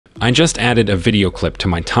I just added a video clip to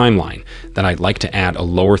my timeline that I'd like to add a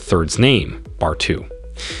lower third's name, bar 2.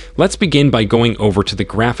 Let's begin by going over to the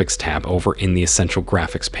Graphics tab over in the Essential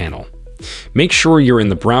Graphics panel. Make sure you're in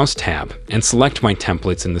the Browse tab and select My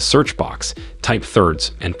Templates in the search box, type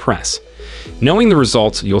thirds, and press. Knowing the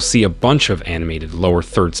results, you'll see a bunch of animated lower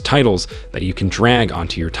thirds titles that you can drag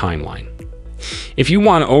onto your timeline. If you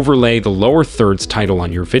want to overlay the lower thirds title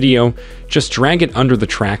on your video, just drag it under the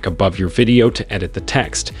track above your video to edit the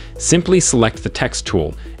text. Simply select the text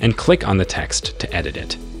tool and click on the text to edit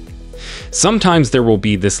it. Sometimes there will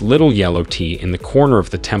be this little yellow T in the corner of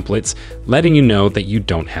the templates, letting you know that you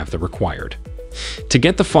don't have the required. To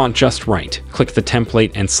get the font just right, click the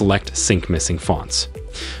template and select Sync Missing Fonts.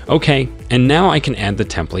 Okay, and now I can add the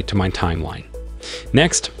template to my timeline.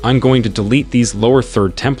 Next, I'm going to delete these lower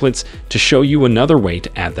third templates to show you another way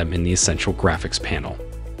to add them in the Essential Graphics panel.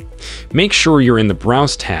 Make sure you're in the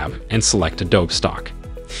Browse tab and select Adobe Stock.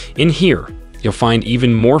 In here, you'll find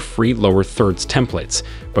even more free lower thirds templates,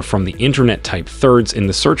 but from the internet, type thirds in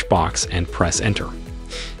the search box and press Enter.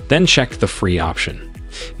 Then check the free option.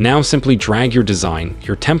 Now simply drag your design,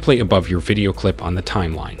 your template above your video clip on the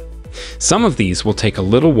timeline. Some of these will take a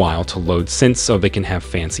little while to load so they can have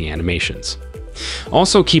fancy animations.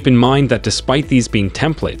 Also keep in mind that despite these being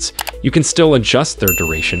templates, you can still adjust their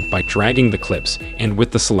duration by dragging the clips and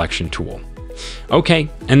with the selection tool. Okay,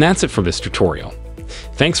 and that's it for this tutorial.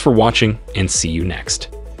 Thanks for watching and see you next.